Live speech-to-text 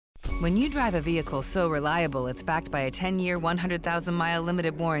When you drive a vehicle so reliable it's backed by a 10-year, 100,000-mile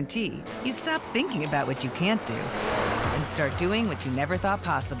limited warranty, you stop thinking about what you can't do and start doing what you never thought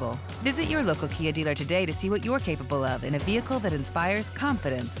possible. Visit your local Kia dealer today to see what you're capable of in a vehicle that inspires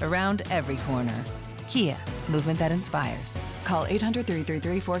confidence around every corner. Kia, movement that inspires. Call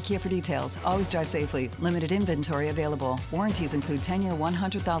 800-333-4KIA for details. Always drive safely. Limited inventory available. Warranties include 10-year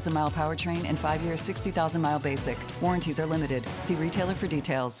 100,000-mile powertrain and 5-year 60,000-mile basic. Warranties are limited. See retailer for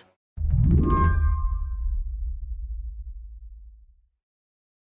details.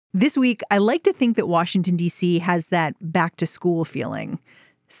 This week, I like to think that Washington, D.C. has that back-to-school feeling.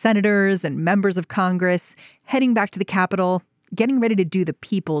 Senators and members of Congress heading back to the Capitol, getting ready to do the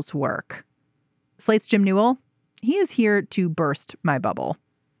people's work. Slate's Jim Newell, he is here to burst my bubble.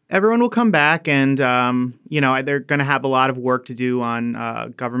 Everyone will come back and, they're going to have a lot of work to do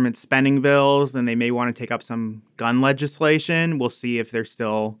on government spending bills, and they may want to take up some gun legislation. We'll see if there's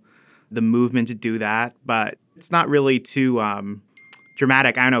still the movement to do that, but it's not really too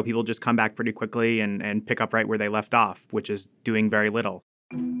dramatic. I don't know, people just come back pretty quickly and pick up right where they left off, which is doing very little.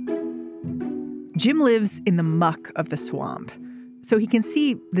 Jim lives in the muck of the swamp, so he can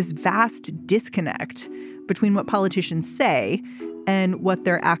see this vast disconnect between what politicians say and what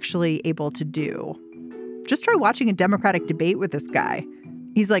they're actually able to do. Just try watching a Democratic debate with this guy.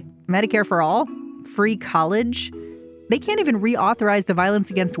 He's like, Medicare for all? Free college? They can't even reauthorize the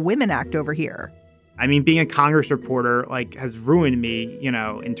Violence Against Women Act over here. I mean, being a Congress reporter, has ruined me,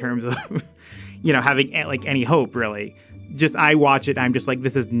 in terms of, having, any hope, really. Just, I watch it, and I'm just like,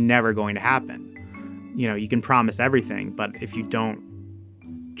 this is never going to happen. You can promise everything, but if you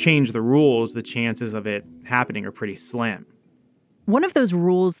don't change the rules, the chances of it happening are pretty slim. One of those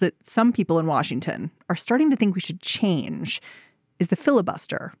rules that some people in Washington are starting to think we should change is the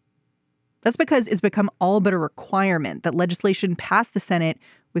filibuster. That's because it's become all but a requirement that legislation pass the Senate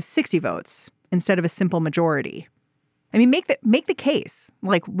with 60 votes instead of a simple majority. I mean, make the case.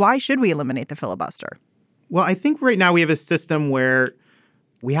 Why should we eliminate the filibuster? Well, I think right now we have a system where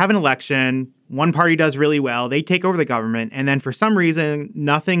we have an election, one party does really well, they take over the government, and then for some reason,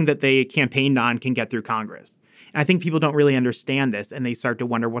 nothing that they campaigned on can get through Congress. And I think people don't really understand this, and they start to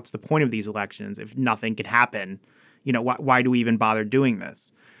wonder, what's the point of these elections if nothing could happen? Why do we even bother doing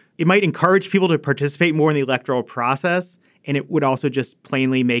this? It might encourage people to participate more in the electoral process, and it would also just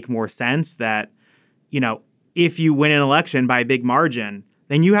plainly make more sense that, if you win an election by a big margin,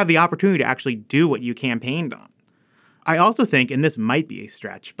 then you have the opportunity to actually do what you campaigned on. I also think, and this might be a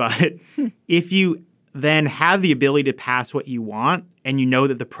stretch, but if you then have the ability to pass what you want and you know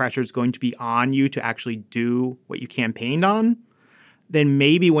that the pressure is going to be on you to actually do what you campaigned on, then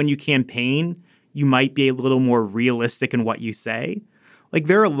maybe when you campaign, you might be a little more realistic in what you say.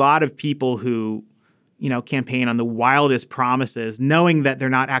 There are a lot of people who, campaign on the wildest promises, knowing that they're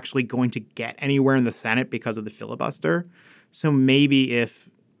not actually going to get anywhere in the Senate because of the filibuster. So maybe if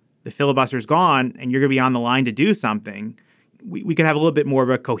the filibuster's gone and you're going to be on the line to do something, we could have a little bit more of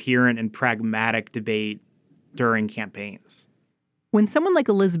a coherent and pragmatic debate during campaigns. When someone like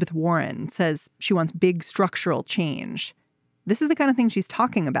Elizabeth Warren says she wants big structural change, this is the kind of thing she's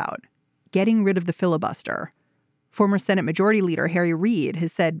talking about, getting rid of the filibuster. Former Senate Majority Leader Harry Reid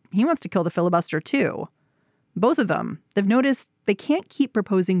has said he wants to kill the filibuster, too. Both of them, they've noticed they can't keep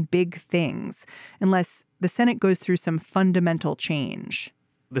proposing big things unless the Senate goes through some fundamental change.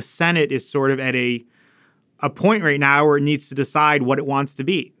 The Senate is sort of at a point right now where it needs to decide what it wants to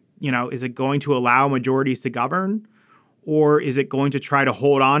be. Is it going to allow majorities to govern, or is it going to try to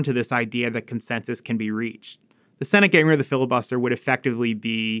hold on to this idea that consensus can be reached? The Senate getting rid of the filibuster would effectively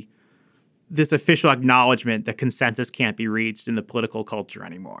be this official acknowledgement that consensus can't be reached in the political culture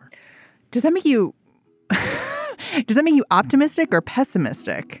anymore. Does that make you optimistic or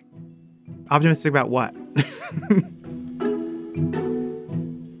pessimistic? Optimistic about what?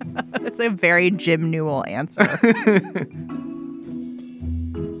 That's a very Jim Newell answer.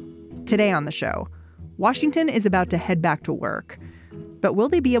 Today on the show, Washington is about to head back to work. But will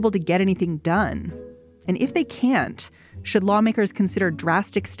they be able to get anything done? And if they can't, should lawmakers consider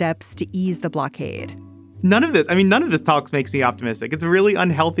drastic steps to ease the blockade? None of this talk makes me optimistic. It's a really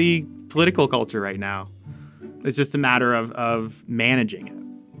unhealthy political culture right now. It's just a matter of managing it.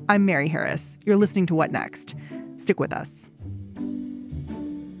 I'm Mary Harris. You're listening to What Next? Stick with us.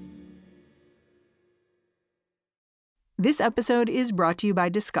 This episode is brought to you by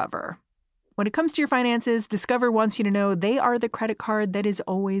Discover. When it comes to your finances, Discover wants you to know they are the credit card that is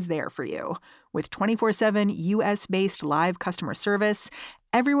always there for you. With 24/7 U.S.-based live customer service,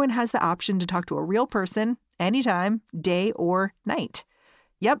 everyone has the option to talk to a real person anytime, day or night.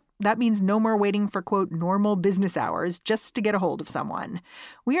 Yep, that means no more waiting for, quote, normal business hours just to get a hold of someone.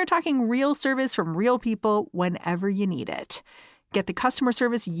 We are talking real service from real people whenever you need it. Get the customer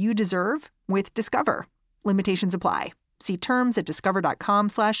service you deserve with Discover. Limitations apply. See terms at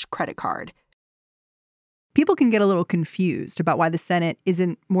discover.com/creditcard. People can get a little confused about why the Senate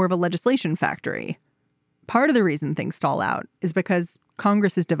isn't more of a legislation factory. Part of the reason things stall out is because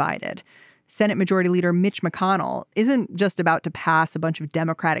Congress is divided. Senate Majority Leader Mitch McConnell isn't just about to pass a bunch of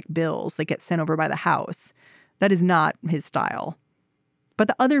Democratic bills that get sent over by the House. That is not his style. But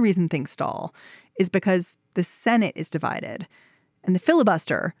the other reason things stall is because the Senate is divided, and the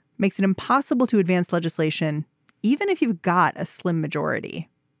filibuster makes it impossible to advance legislation even if you've got a slim majority.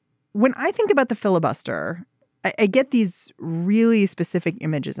 When I think about the filibuster, I get these really specific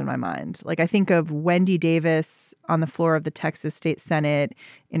images in my mind. Like I think of Wendy Davis on the floor of the Texas State Senate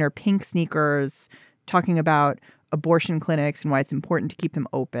in her pink sneakers talking about abortion clinics and why it's important to keep them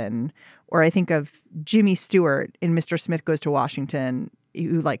open. Or I think of Jimmy Stewart in Mr. Smith Goes to Washington,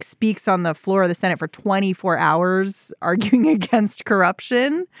 who like speaks on the floor of the Senate for 24 hours arguing against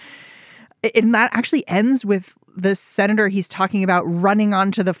corruption. And that actually ends with the senator he's talking about running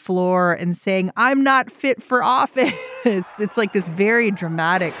onto the floor and saying, "I'm not fit for office." It's like this very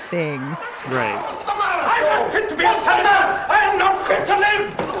dramatic thing. Right. I'm not fit to be a senator. I'm not fit to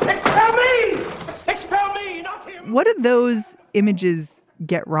live. Expel me. Expel me, not him. What do those images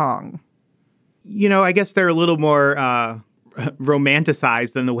get wrong? You know, I guess they're a little more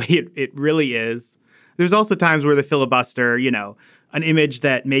romanticized than the way it really is. There's also times where the filibuster, you know, an image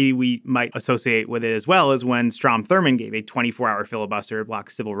that maybe we might associate with it as well is when Strom Thurmond gave a 24-hour filibuster to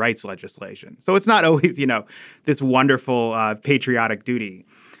block civil rights legislation. So it's not always, you know, this wonderful patriotic duty.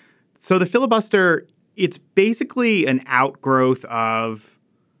 So the filibuster, it's basically an outgrowth of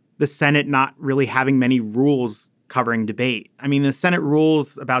the Senate not really having many rules covering debate. I mean, the Senate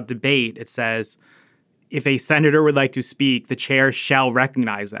rules about debate, it says, if a senator would like to speak, the chair shall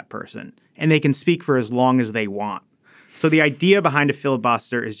recognize that person, and they can speak for as long as they want. So the idea behind a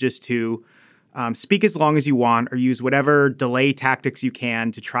filibuster is just to speak as long as you want or use whatever delay tactics you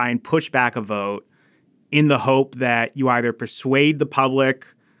can to try and push back a vote in the hope that you either persuade the public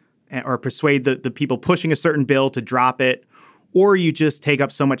or persuade the people pushing a certain bill to drop it, or you just take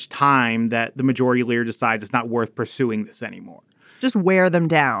up so much time that the majority leader decides it's not worth pursuing this anymore. Just wear them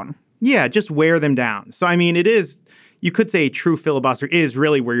down. Yeah, just wear them down. So, I mean, it is, you could say a true filibuster is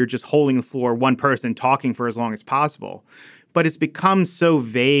really where you're just holding the floor, one person talking for as long as possible. But it's become so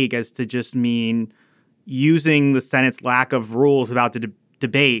vague as to just mean using the Senate's lack of rules about the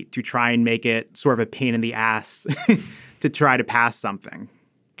debate to try and make it sort of a pain in the ass to try to pass something.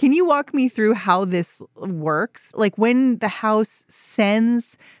 Can you walk me through how this works? Like when the House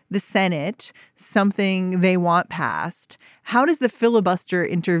sends the Senate something they want passed, how does the filibuster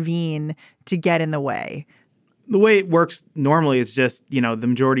intervene to get in the way? The way it works normally is just, you know, the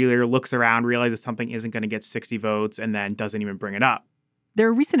majority leader looks around, realizes something isn't going to get 60 votes, and then doesn't even bring it up. There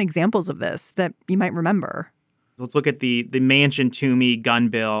are recent examples of this that you might remember. Let's look at the Manchin-Toomey gun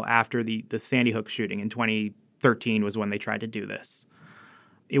bill after the Sandy Hook shooting in 2013 was when they tried to do this.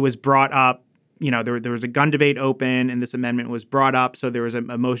 It was brought up, you know, there was a gun debate open and this amendment was brought up. So there was a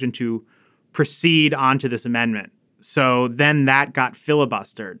motion to proceed onto this amendment. So then that got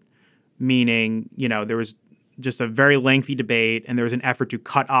filibustered, meaning, you know, there was just a very lengthy debate and there was an effort to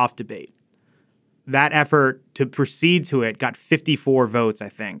cut off debate. That effort to proceed to it got 54 votes, I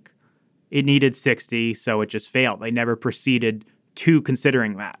think. It needed 60, so it just failed. They never proceeded to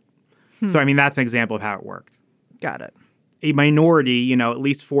considering that. So, I mean, that's an example of how it worked. Got it. A minority, you know, at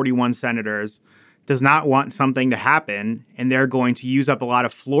least 41 senators, does not want something to happen, and they're going to use up a lot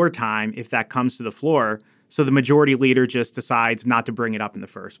of floor time if that comes to the floor. So the majority leader just decides not to bring it up in the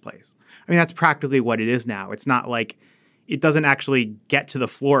first place. I mean, that's practically what it is now. It's not like it doesn't actually get to the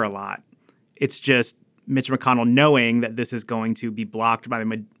floor a lot. It's just Mitch McConnell knowing that this is going to be blocked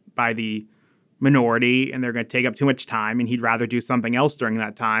by the minority and they're going to take up too much time, and he'd rather do something else during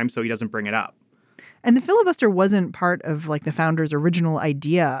that time, so he doesn't bring it up. And the filibuster wasn't part of like the founders' original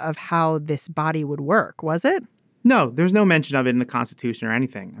idea of how this body would work, was it? No, there's no mention of it in the Constitution or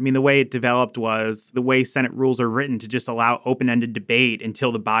anything. I mean, the way it developed was the way Senate rules are written to just allow open-ended debate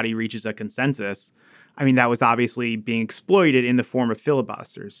until the body reaches a consensus. I mean, that was obviously being exploited in the form of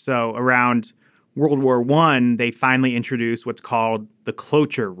filibusters. So around World War I, they finally introduced what's called the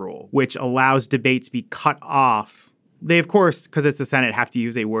cloture rule, which allows debate to be cut off. They, of course, because it's the Senate, have to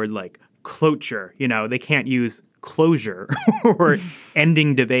use a word like cloture. You know, they can't use closure or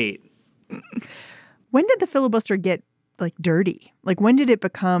ending debate. When did the filibuster get like dirty? Like when did it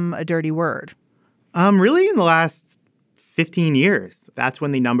become a dirty word? Really in the last 15 years. That's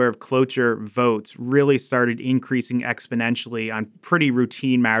when the number of cloture votes really started increasing exponentially on pretty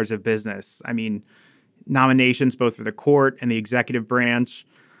routine matters of business. I mean, nominations both for the court and the executive branch,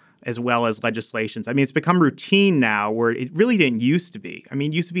 as well as legislations. I mean, it's become routine now where it really didn't used to be. I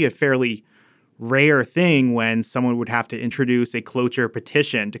mean, it used to be a fairly rare thing when someone would have to introduce a cloture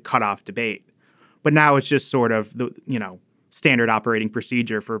petition to cut off debate. But now it's just sort of the, standard operating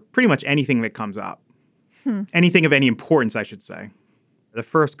procedure for pretty much anything that comes up. Anything of any importance, I should say. The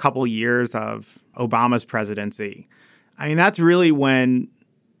first couple years of Obama's presidency, I mean, that's really when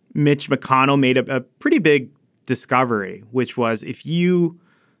Mitch McConnell made a pretty big discovery, which was if you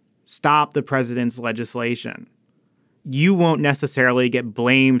stop the president's legislation, you won't necessarily get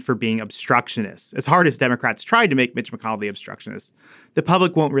blamed for being obstructionist. As hard as Democrats tried to make Mitch McConnell the obstructionist, the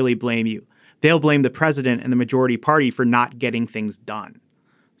public won't really blame you. They'll blame the president and the majority party for not getting things done.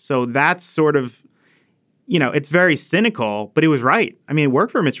 So that's sort of, it's very cynical, but it was right. I mean, it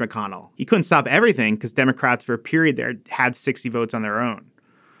worked for Mitch McConnell. He couldn't stop everything because Democrats for a period there had 60 votes on their own.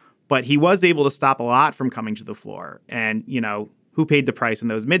 But he was able to stop a lot from coming to the floor. And, who paid the price in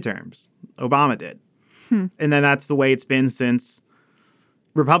those midterms? Obama did. And then that's the way it's been since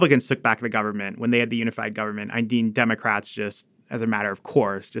Republicans took back the government. When they had the unified government, I mean, Democrats just, as a matter of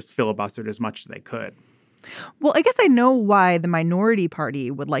course, just filibustered as much as they could. Well, I guess I know why the minority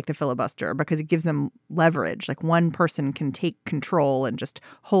party would like the filibuster, because it gives them leverage. Like one person can take control and just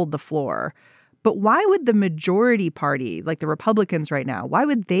hold the floor. But why would the majority party, like the Republicans right now, why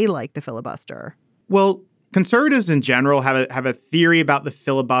would they like the filibuster? Well, conservatives in general have a theory about the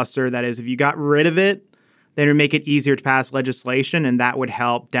filibuster. That is, if you got rid of it, then it would make it easier to pass legislation, and that would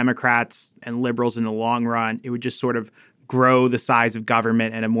help Democrats and liberals in the long run. It would just sort of grow the size of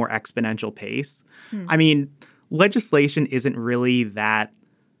government at a more exponential pace. I mean, legislation isn't really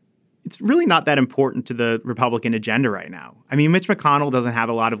it's really not that important to the Republican agenda right now. I mean, Mitch McConnell doesn't have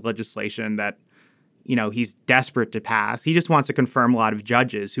a lot of legislation that, he's desperate to pass. He just wants to confirm a lot of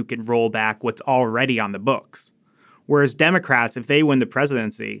judges who can roll back what's already on the books. Whereas Democrats, if they win the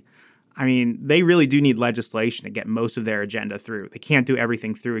presidency, I mean, they really do need legislation to get most of their agenda through. They can't do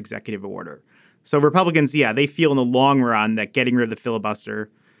everything through executive order. So Republicans, they feel in the long run that getting rid of the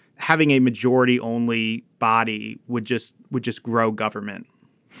filibuster, having a majority-only body would just grow government.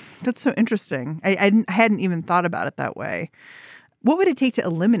 That's so interesting. I hadn't even thought about it that way. What would it take to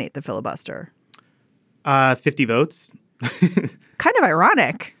eliminate the filibuster? 50 votes. Kind of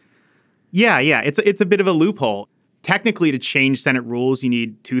ironic. Yeah. It's a bit of a loophole. Technically, to change Senate rules, you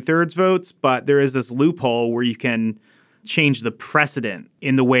need 2/3 votes, but there is this loophole where you can change the precedent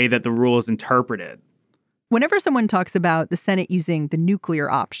in the way that the rule is interpreted. Whenever someone talks about the Senate using the nuclear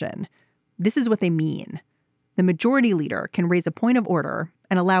option, this is what they mean. The majority leader can raise a point of order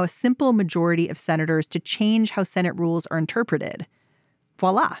and allow a simple majority of senators to change how Senate rules are interpreted.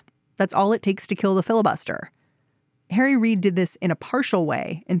 Voila. That's all it takes to kill the filibuster. Harry Reid did this in a partial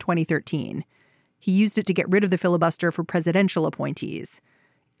way in 2013. He used it to get rid of the filibuster for presidential appointees.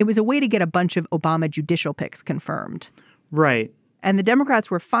 It was a way to get a bunch of Obama judicial picks confirmed. Right. And the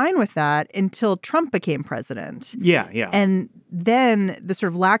Democrats were fine with that until Trump became president. Yeah. And then the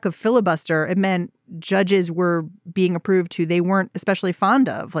sort of lack of filibuster, it meant judges were being approved who they weren't especially fond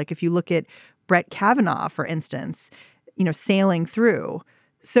of. Like if you look at Brett Kavanaugh, for instance, sailing through.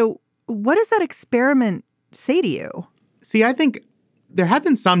 So what does that experiment say to you? See, I think there have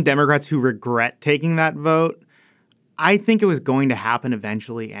been some Democrats who regret taking that vote. I think it was going to happen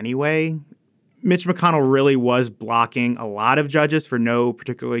eventually anyway. Mitch McConnell really was blocking a lot of judges for no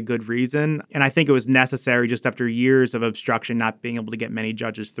particularly good reason. And I think it was necessary just after years of obstruction, not being able to get many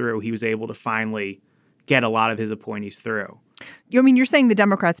judges through. He was able to finally get a lot of his appointees through. I mean, you're saying the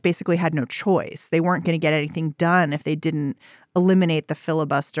Democrats basically had no choice. They weren't going to get anything done if they didn't eliminate the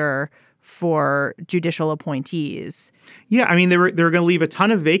filibuster for judicial appointees. Yeah, I mean, they were going to leave a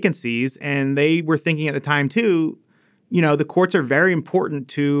ton of vacancies, and they were thinking at the time, too, the courts are very important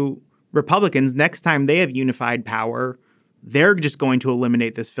to Republicans. Next time they have unified power, they're just going to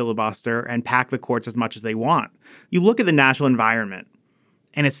eliminate this filibuster and pack the courts as much as they want. You look at the national environment,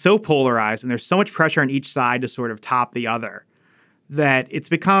 and it's so polarized, and there's so much pressure on each side to sort of top the other, that it's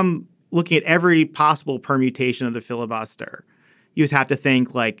become, looking at every possible permutation of the filibuster, you just have to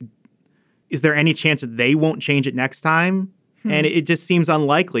think, like, is there any chance that they won't change it next time? And it just seems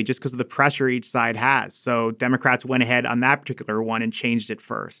unlikely just because of the pressure each side has. So Democrats went ahead on that particular one and changed it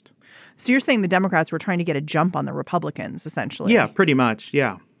first. So you're saying the Democrats were trying to get a jump on the Republicans, essentially? Yeah, pretty much.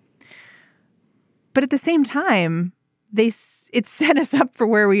 Yeah. But at the same time, it set us up for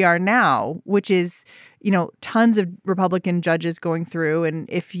where we are now, which is, tons of Republican judges going through. And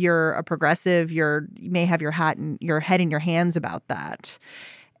if you're a progressive, you may have your head in your hands about that.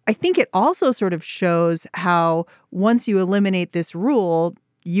 I think it also sort of shows how once you eliminate this rule,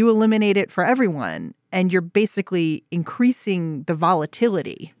 you eliminate it for everyone. And you're basically increasing the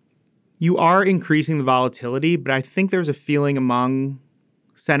volatility. You are increasing the volatility, but I think there's a feeling among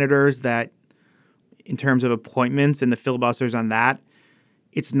senators that in terms of appointments and the filibusters on that,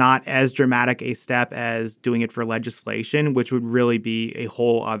 it's not as dramatic a step as doing it for legislation, which would really be a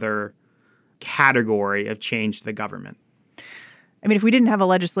whole other category of change to the government. I mean, if we didn't have a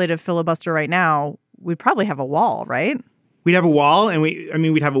legislative filibuster right now, we'd probably have a wall, right? We'd have a wall, and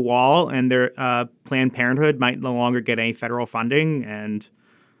we'd have a wall, and their Planned Parenthood might no longer get any federal funding, and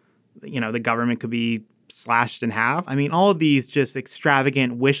the government could be slashed in half. I mean, all of these just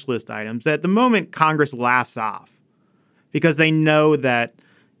extravagant wish list items that at the moment Congress laughs off because they know that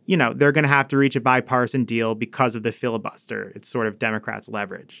they're going to have to reach a bipartisan deal because of the filibuster. It's sort of Democrats'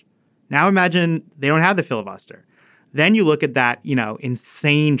 leverage. Now imagine they don't have the filibuster. Then you look at that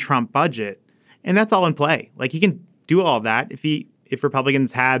insane Trump budget, and that's all in play. Like he can do all of that if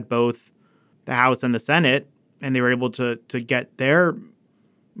Republicans had both the House and the Senate and they were able to get their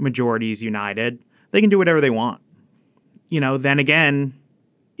majorities united, they can do whatever they want. Then again,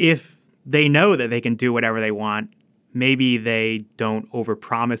 if they know that they can do whatever they want, maybe they don't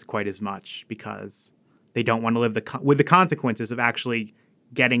overpromise quite as much because they don't want to live with the consequences of actually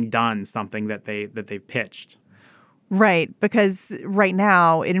getting done something that they've pitched. Right, because right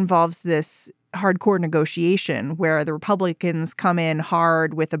now it involves this hardcore negotiation where the Republicans come in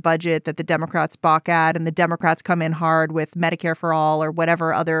hard with a budget that the Democrats balk at, and the Democrats come in hard with Medicare for all or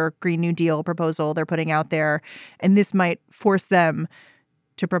whatever other Green New Deal proposal they're putting out there. And this might force them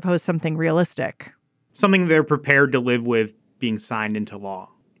to propose something realistic. Something they're prepared to live with being signed into law,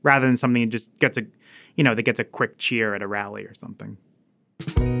 rather than something that just gets a quick cheer at a rally or something.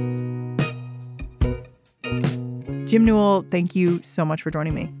 Jim Newell, thank you so much for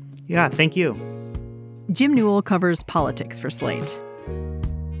joining me. Yeah, thank you. Jim Newell covers politics for Slate.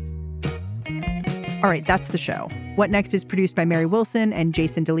 All right, that's the show. What Next is produced by Mary Wilson and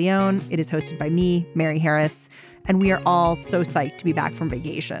Jason DeLeon. It is hosted by me, Mary Harris, and we are all so psyched to be back from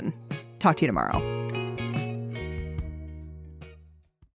vacation. Talk to you tomorrow.